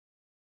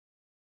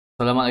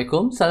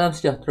Assalamualaikum, salam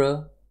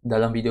sejahtera.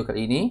 Dalam video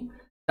kali ini,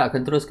 kita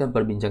akan teruskan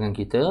perbincangan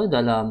kita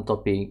dalam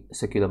topik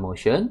circular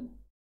motion.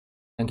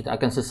 Dan kita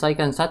akan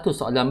selesaikan satu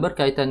soalan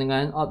berkaitan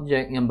dengan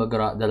objek yang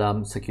bergerak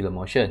dalam circular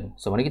motion.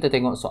 So, mari kita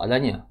tengok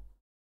soalannya.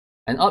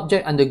 An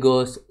object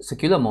undergoes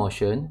circular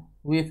motion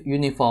with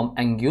uniform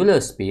angular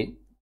speed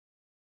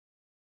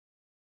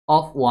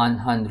of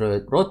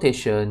 100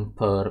 rotation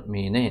per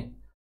minute.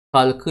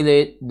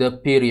 Calculate the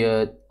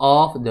period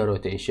of the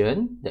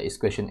rotation, that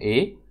is question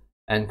A.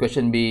 And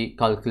question B,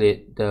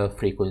 calculate the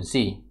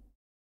frequency.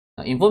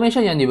 Nah,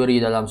 information yang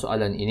diberi dalam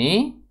soalan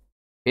ini,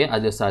 okay,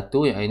 ada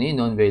satu yang ini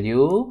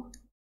non-value.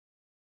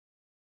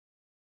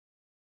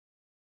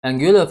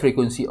 Angular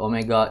frequency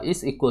omega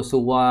is equal to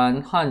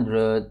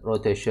 100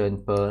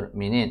 rotation per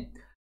minute.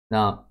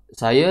 Nah,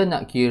 saya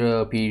nak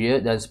kira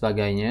period dan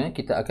sebagainya,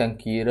 kita akan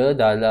kira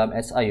dalam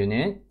SI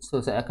unit.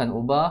 So, saya akan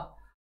ubah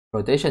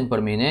rotation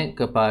per minute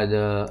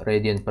kepada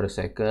radian per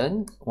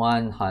second.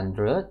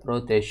 100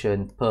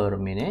 rotation per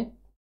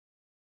minute.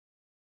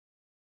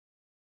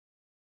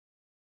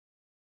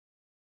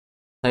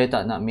 Saya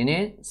tak nak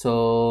minit, so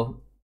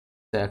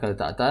saya akan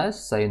letak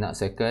atas. Saya nak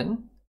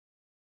second,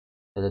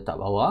 saya letak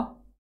bawah.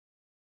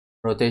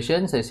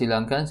 Rotation, saya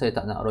silangkan. Saya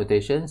tak nak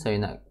rotation, saya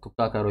nak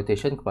tukarkan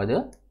rotation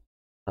kepada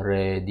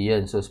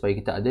radian. So, supaya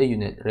kita ada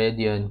unit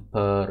radian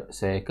per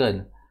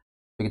second.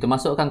 So, kita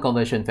masukkan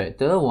conversion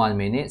factor. 1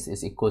 minute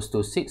is equals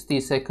to 60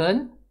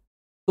 second.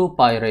 2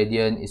 pi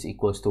radian is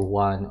equals to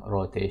 1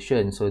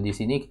 rotation. So, di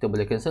sini kita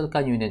boleh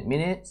cancelkan unit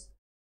minutes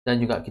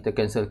dan juga kita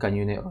cancelkan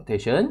unit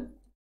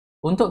rotation.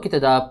 Untuk kita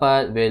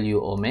dapat value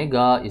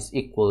omega is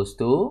equals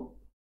to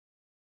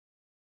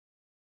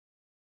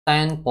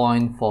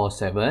 10.47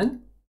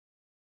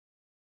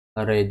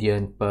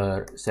 radian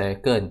per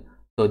second.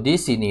 So, di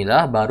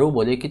sinilah baru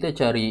boleh kita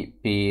cari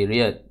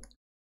period.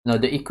 Now,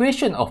 the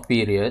equation of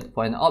period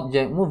for an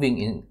object moving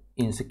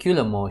in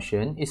circular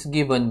motion is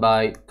given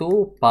by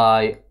 2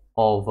 pi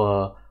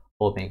over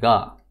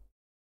omega.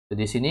 So,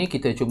 di sini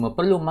kita cuma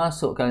perlu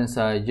masukkan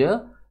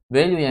saja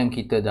value yang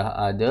kita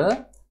dah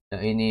ada.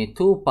 Yang ini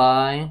 2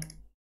 pi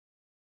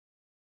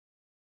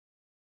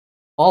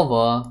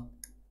over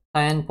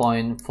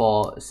 10.47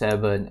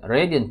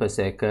 radian per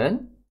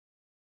second.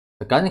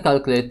 Tekan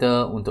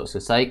calculator untuk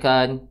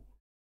selesaikan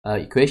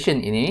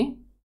equation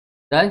ini.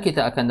 Dan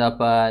kita akan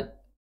dapat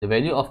the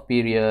value of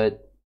period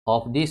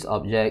of this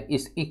object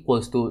is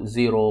equals to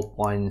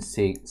 0.6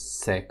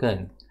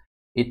 second.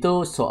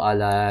 Itu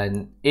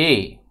soalan A.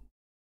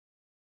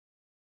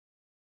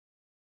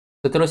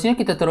 Seterusnya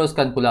kita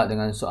teruskan pula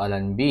dengan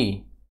soalan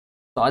B.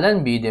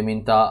 Soalan B dia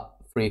minta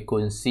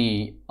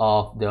frequency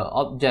of the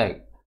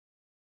object.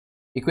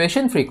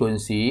 Equation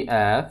frequency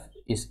F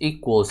is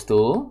equals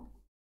to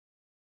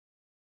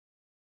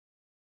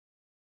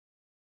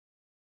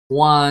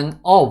 1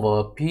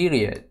 over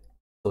period.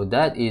 So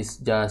that is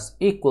just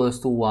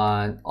equals to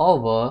 1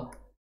 over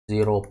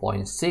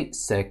 0.6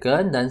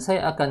 second. Dan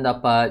saya akan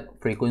dapat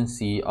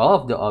frequency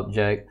of the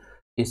object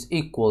is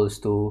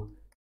equals to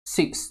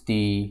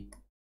 60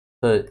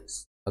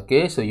 Hz.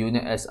 Okay, so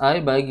unit SI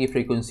bagi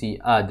frekuensi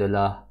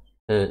adalah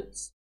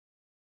Hertz.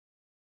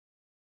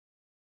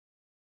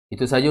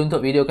 Itu saja untuk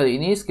video kali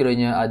ini.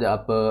 Sekiranya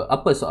ada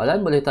apa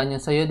soalan, boleh tanya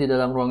saya di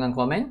dalam ruangan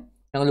komen.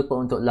 Jangan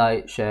lupa untuk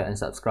like, share and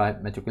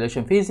subscribe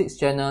Matriculation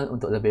Physics channel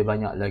untuk lebih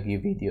banyak lagi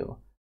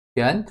video.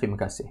 Sekian, terima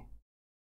kasih.